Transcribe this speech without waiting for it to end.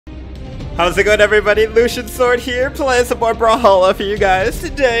How's it going, everybody? Lucian Sword here, playing some more Brawlhalla for you guys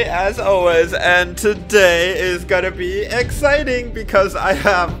today, as always. And today is gonna be exciting because I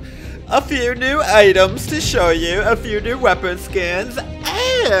have a few new items to show you, a few new weapon skins,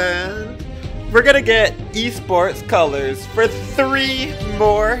 and we're gonna get Esports colors for 3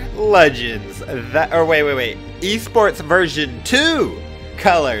 more legends. Wait. Esports version 2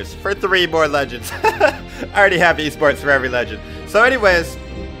 colors for 3 more legends. I already have Esports for every legend. So anyways,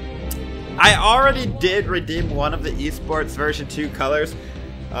 I already did redeem one of the Esports version 2 colors,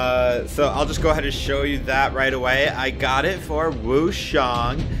 so I'll just go ahead and show you that right away. I got it for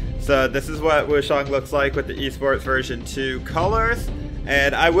Wushang. So this is what Wushang looks like with the Esports version 2 colors,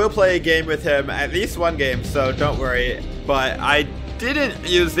 and I will play a game with him, at least one game, so don't worry. But I didn't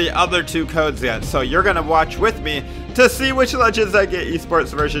use the other 2 codes yet, so you're gonna watch with me to see which legends I get Esports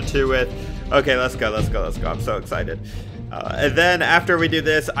version 2 with. Okay, let's go. I'm so excited. And then after we do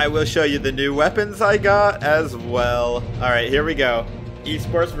this, I will show you the new weapons I got as well. Alright, here we go.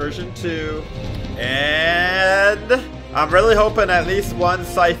 Esports version 2. And I'm really hoping at least one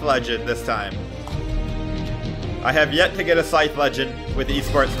Scythe legend this time. I have yet to get a Scythe legend with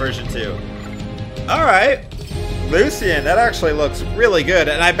Esports version 2. Alright. Lucian, that actually looks really good.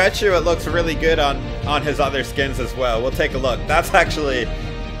 And I bet you it looks really good on his other skins as well. We'll take a look. That's actually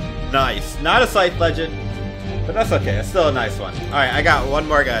nice. Not a Scythe legend, but that's okay. It's still a nice one. Alright, I got one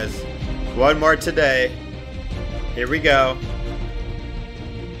more, guys. One more today. Here we go.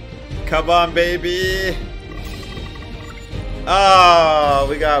 Come on, baby. Oh,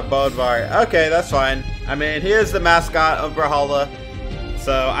 we got Bodvar. Okay, that's fine. I mean, he is the mascot of Brawlhalla,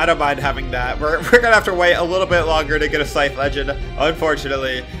 so I don't mind having that. We're gonna have to wait a little bit longer to get a Scythe legend,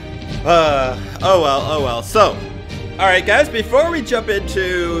 unfortunately. Oh well. So, alright, guys, before we jump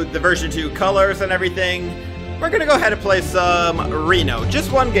into the version 2 colors and everything, we're gonna go ahead and play some Reno.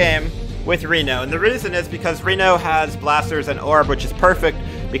 Just one game with Reno. And the reason is because Reno has blasters and orb, which is perfect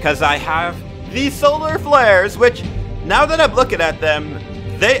because I have these solar flares, which now that I'm looking at them,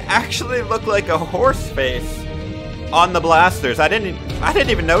 they actually look like a horse face on the blasters. I didn't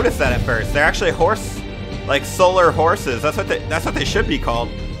even notice that at first. They're actually like solar horses. That's what they should be called.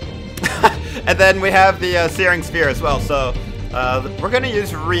 And then we have the Searing Sphere as well. So we're gonna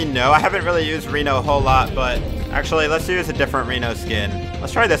use Reno. I haven't really used Reno a whole lot, but actually let's use a different Reno skin.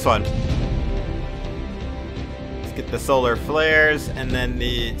 Let's try this one. Let's get the solar flares and then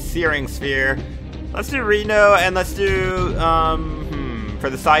the Searing Sphere. Let's do Reno, and let's do for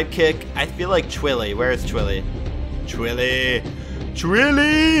the sidekick, I feel like Twilly. Where is Twilly? Twilly,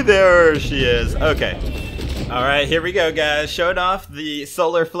 there she is. Okay. Alright, here we go, guys. Showing off the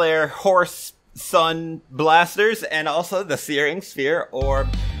solar flare horse sun blasters and also the Searing Sphere orb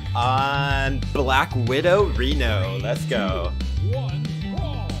on Black Widow Reno. Let's go.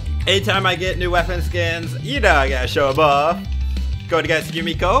 Anytime I get new weapon skins, you know I gotta show them off. Going against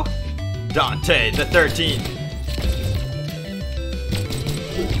Yumiko, Dante the 13th.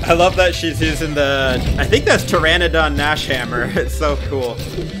 I love that she's using I think that's Pteranodon Nash Hammer. It's so cool.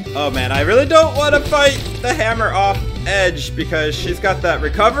 Oh man, I really don't want to fight the hammer off edge because she's got that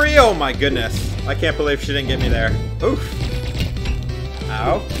recovery. Oh my goodness. I can't believe she didn't get me there. Oof.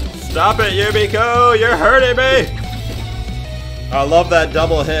 Ow. Stop it, Yumiko. You're hurting me. I love that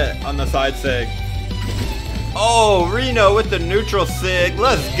double hit on the side sig. Oh, Reno with the neutral sig.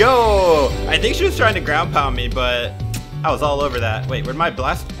 Let's go. I think she was trying to ground pound me, but I was all over that. Wait, where'd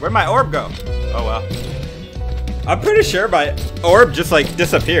my orb go? Oh well. I'm pretty sure my orb just like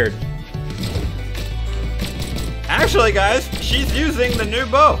disappeared. Actually, guys, she's using the new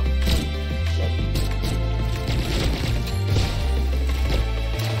bow.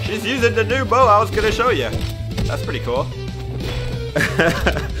 She's using the new bow I was gonna show you. That's pretty cool.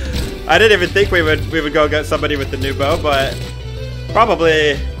 I didn't even think we would go get somebody with the new bow, but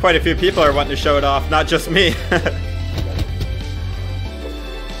probably quite a few people are wanting to show it off, not just me.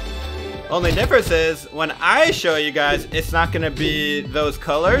 Only difference is, when I show you guys, it's not going to be those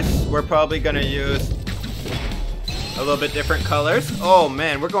colors. We're probably going to use a little bit different colors. Oh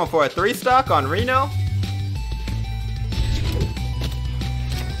man, we're going for a 3-stock on Reno.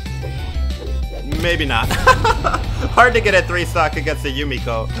 Maybe not. Hard to get a 3-stock against a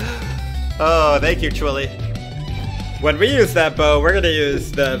Yumiko. Oh, thank you, Twilly. When we use that bow, we're going to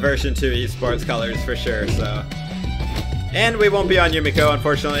use the version 2 Esports colors for sure, so. And we won't be on Yumiko,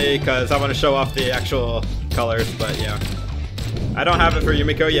 unfortunately, because I want to show off the actual colors, but yeah. I don't have it for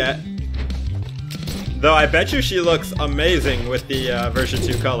Yumiko yet. Though I bet you she looks amazing with the version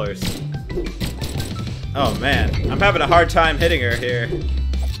 2 colors. Oh man, I'm having a hard time hitting her here.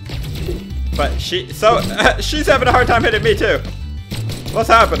 But she's having a hard time hitting me too. What's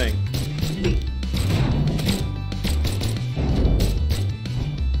happening?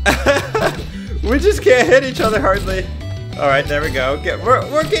 We just can't hit each other hardly. All right, there we go.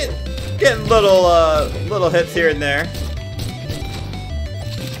 We're getting little hits here and there.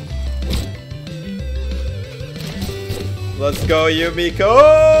 Let's go, Yumiko!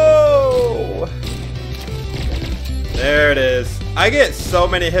 There it is. I get so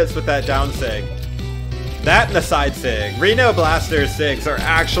many hits with that down sig. That and the side sig. Reno Blaster sigs are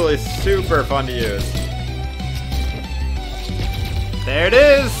actually super fun to use. There it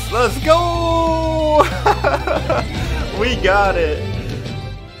is! Let's go! We got it.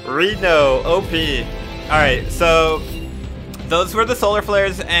 Reno, OP. Alright, so those were the solar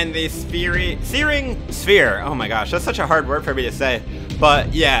flares and the searing sphere. Oh my gosh, that's such a hard word for me to say.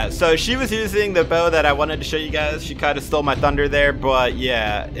 But yeah, so she was using the bow that I wanted to show you guys. She kind of stole my thunder there, but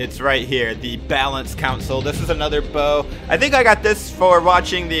yeah, it's right here, the Balance Council. This is another bow. I think I got this for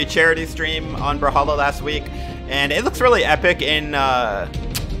watching the charity stream on Brawlhalla last week, and it looks really epic in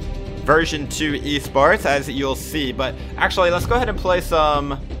version 2 esports, as you'll see. But actually, let's go ahead and play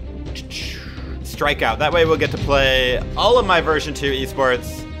some Strikeout. That way we'll get to play all of my version 2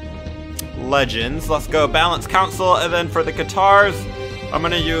 esports legends. Let's go Balance Council, and then for the guitars, I'm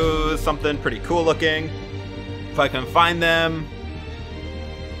gonna use something pretty cool looking, if I can find them.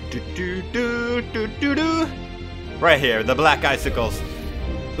 Right here, the Black Icicles.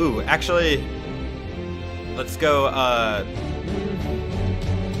 Ooh, actually, let's go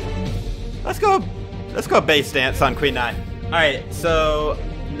bass dance on Queen 9. All right, so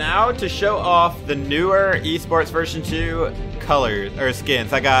now to show off the newer esports version 2 colors or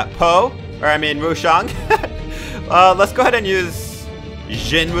skins, I got Wushang. Let's go ahead and use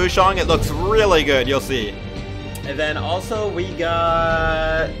Jin Wushang. It looks really good, you'll see. And then also we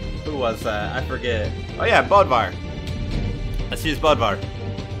got, who was that? I forget. Oh yeah, Bodvar. Let's use Bodvar.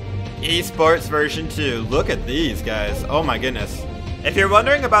 Esports version 2. Look at these guys. Oh my goodness. If you're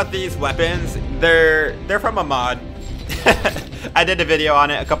wondering about these weapons, they're from a mod. I did a video on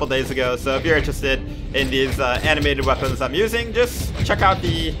it a couple days ago, so if you're interested in these animated weapons I'm using, just check out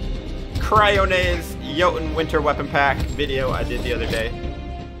the Cryonaze Jotun Winter Weapon Pack video I did the other day.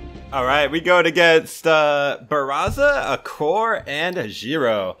 Alright, we go against Baraza, a Core, and a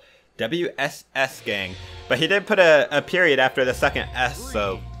Jiro. WSS gang. But he did put a period after the second S,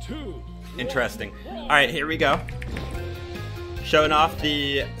 so interesting. Alright, here we go. Showing off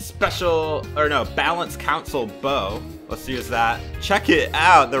the Balance Council bow. Let's use that. Check it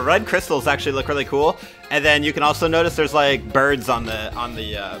out. The red crystals actually look really cool. And then you can also notice there's like birds on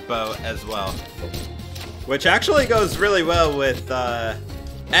the bow as well, which actually goes really well with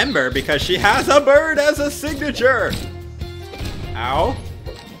Ember because she has a bird as a signature. Ow.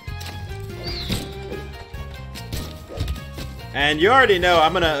 And you already know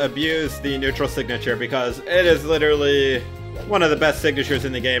I'm gonna abuse the neutral signature because it is literally one of the best signatures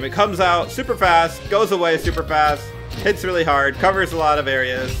in the game. It comes out super fast, goes away super fast, hits really hard, covers a lot of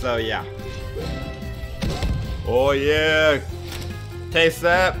areas, so yeah. Oh yeah. Taste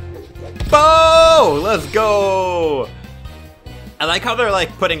that. Bow! Let's go! I like how they're like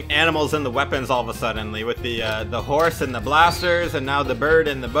putting animals in the weapons all of a sudden, with the horse and the blasters, and now the bird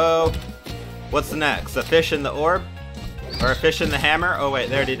and the bow. What's next? A fish in the orb? Or a fish in the hammer? Oh wait,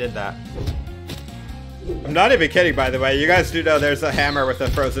 they already did that. I'm not even kidding, by the way. You guys do know there's a hammer with a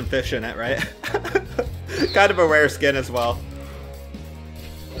frozen fish in it, right? Kind of a rare skin as well.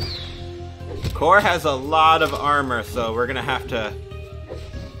 Core has a lot of armor, so we're gonna have to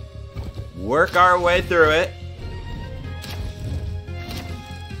work our way through it.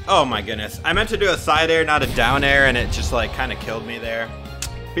 Oh my goodness. I meant to do a side air, not a down air, and it just like kind of killed me there.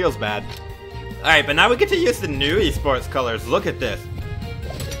 Feels bad. Alright, but now we get to use the new esports colors. Look at this.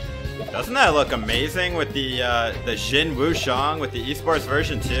 Doesn't that look amazing with the Jin Wushang with the esports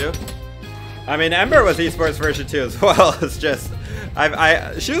version 2? I mean, Ember was esports version 2 as well. It's just,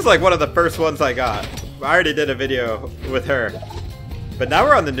 she was like one of the first ones I got. I already did a video with her. But now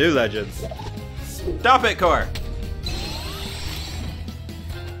we're on the new legends. Stop it, Core!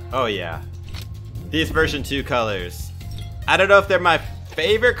 Oh yeah. These version 2 colors. I don't know if they're my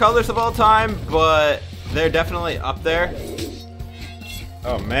favorite colors of all time, but they're definitely up there.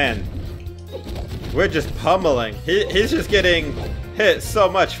 Oh man. We're just pummeling. He's just getting hit so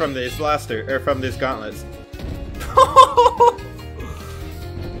much from these from these gauntlets.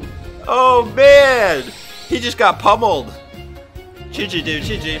 Oh man! He just got pummeled. GG dude,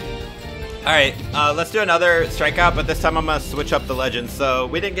 GG. Alright, let's do another strikeout, but this time I'm gonna switch up the legends. So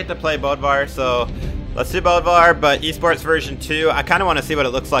we didn't get to play Bodvar, so let's do Bodvar, but esports version 2. I kinda wanna see what it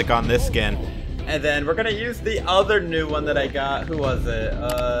looks like on this skin. And then we're gonna use the other new one that I got. Who was it?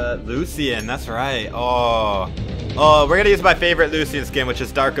 Lucian, that's right. Oh, Oh, we're gonna use my favorite Lucian skin, which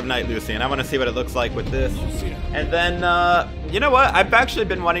is Dark of Night Lucian. I want to see what it looks like with this. And then, you know what? I've actually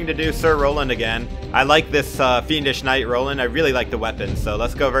been wanting to do Sir Roland again. I like this Fiendish Knight Roland. I really like the weapon, so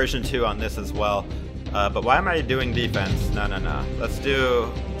let's go version 2 on this as well. But why am I doing defense? No. Let's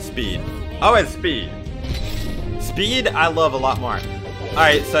do speed. Oh, it's speed. Speed, I love a lot more.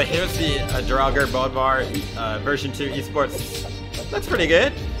 Alright, so here's the Draugr Bodvar version 2 Esports. That's pretty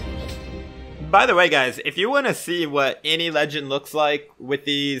good. By the way, guys, if you want to see what any legend looks like with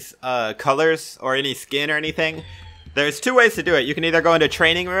these colors or any skin or anything, there's 2 ways to do it. You can either go into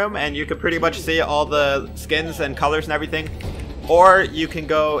training room and you can pretty much see all the skins and colors and everything. Or you can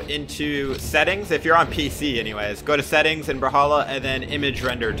go into settings, if you're on PC anyways. Go to settings in Brawlhalla and then image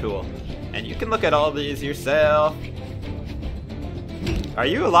render tool. And you can look at all these yourself. Are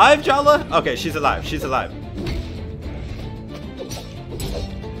you alive, Jala? Okay, she's alive. She's alive.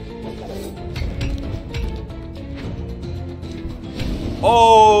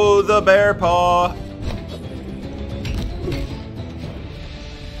 Oh, the bear paw.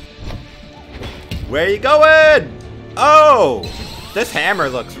 Where you going? Oh, this hammer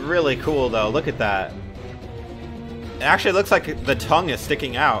looks really cool though. Look at that. It actually looks like the tongue is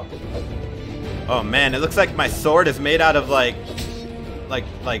sticking out. Oh man, it looks like my sword is made out of like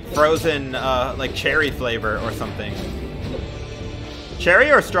frozen like cherry flavor or something.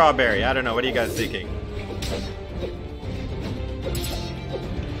 Cherry or strawberry? I don't know. What are you guys thinking?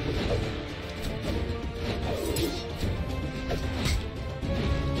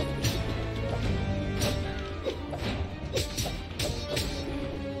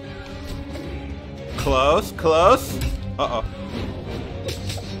 Close, close. Uh-oh.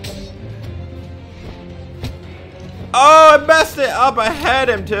 Oh, I messed it up. I had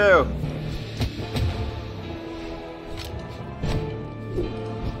him too.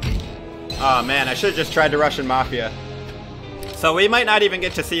 Oh man, I should have just tried to Russian Mafia. So we might not even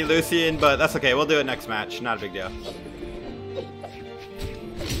get to see Lucian, but that's okay. We'll do it next match. Not a big deal.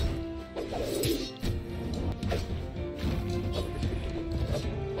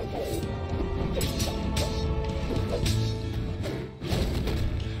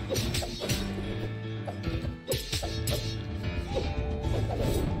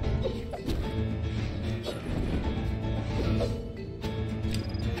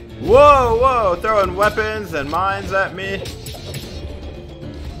 Whoa, whoa, throwing weapons and mines at me.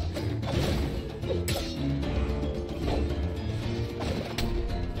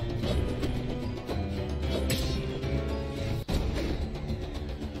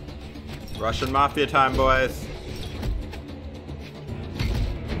 Russian Mafia time, boys.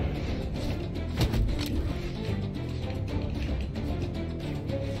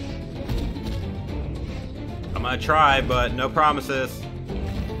 I'm gonna try, but no promises.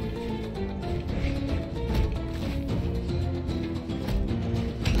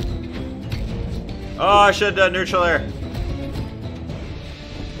 Oh, I should have done neutral air.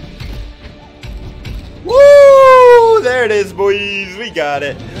 Woo! There it is, boys. We got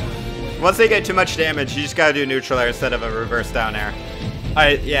it. Once they get too much damage, you just gotta do neutral air instead of a reverse down air.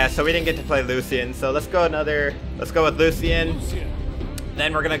 Alright, yeah, so we didn't get to play Lucian, so let's go with Lucian.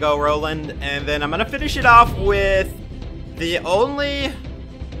 Then we're gonna go Roland, and then I'm gonna finish it off with the only...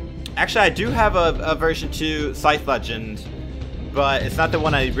 Actually, I do have a version 2 Scythe Legend, but it's not the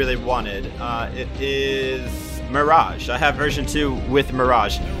one I really wanted. It is Mirage. I have version 2 with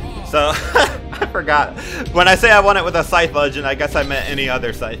Mirage. So, I forgot. When I say I want it with a Scythe Legend, I guess I meant any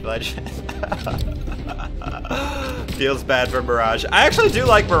other Scythe Legend. Feels bad for Mirage. I actually do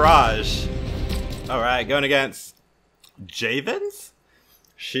like Mirage. Alright, going against Javens?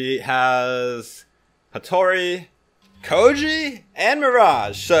 She has Hattori, Koji, and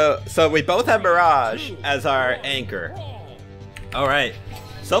Mirage. So we both have Mirage as our anchor. Alright.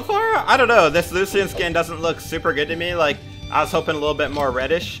 So far, I don't know. This Lucian skin doesn't look super good to me. Like, I was hoping a little bit more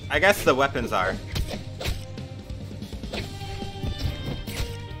reddish. I guess the weapons are.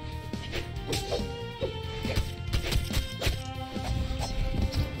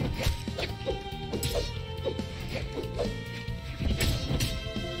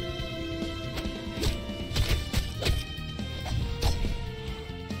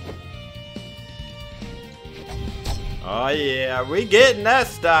 Oh yeah, we getting that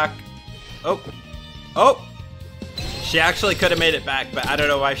stock. Oh. Oh. She actually could have made it back, but I don't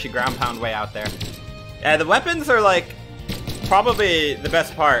know why she ground pound way out there. Yeah, the weapons are like probably the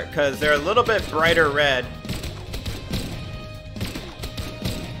best part because they're a little bit brighter red.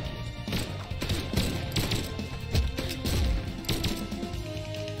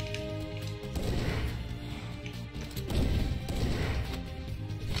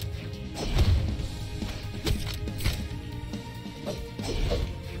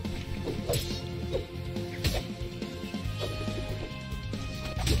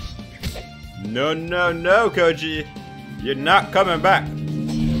 No, no, no, Koji. You're not coming back.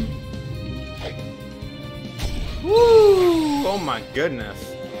 Woo! Oh my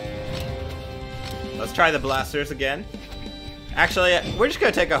goodness. Let's try the blasters again. Actually, we're just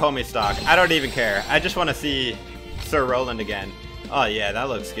gonna take a homie stock. I don't even care. I just want to see Sir Roland again. Oh yeah, that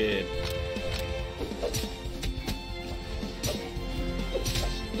looks good.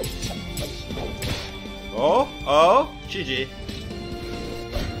 Oh, GG.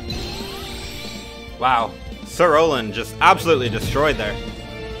 Wow, Sir Roland just absolutely destroyed there.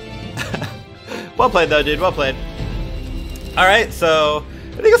 Well played though, dude, well played. Alright, so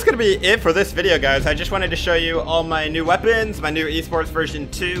I think that's going to be it for this video, guys. I just wanted to show you all my new weapons, my new Esports version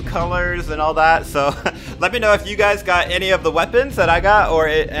 2 colors and all that. So let me know if you guys got any of the weapons that I got,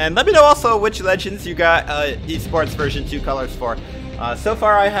 and let me know also which legends you got Esports version 2 colors for. So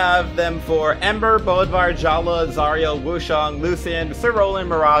far I have them for Ember, Bodvar, Jala, Zariel, Wushang, Lucian, Sir Roland,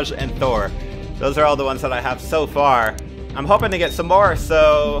 Mirage, and Thor. Those are all the ones that I have so far. I'm hoping to get some more,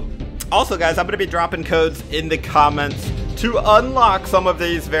 so... Also, guys, I'm going to be dropping codes in the comments to unlock some of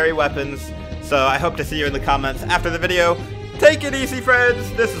these very weapons. So I hope to see you in the comments after the video. Take it easy,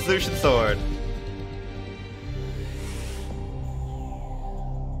 friends. This is Lucian Sword.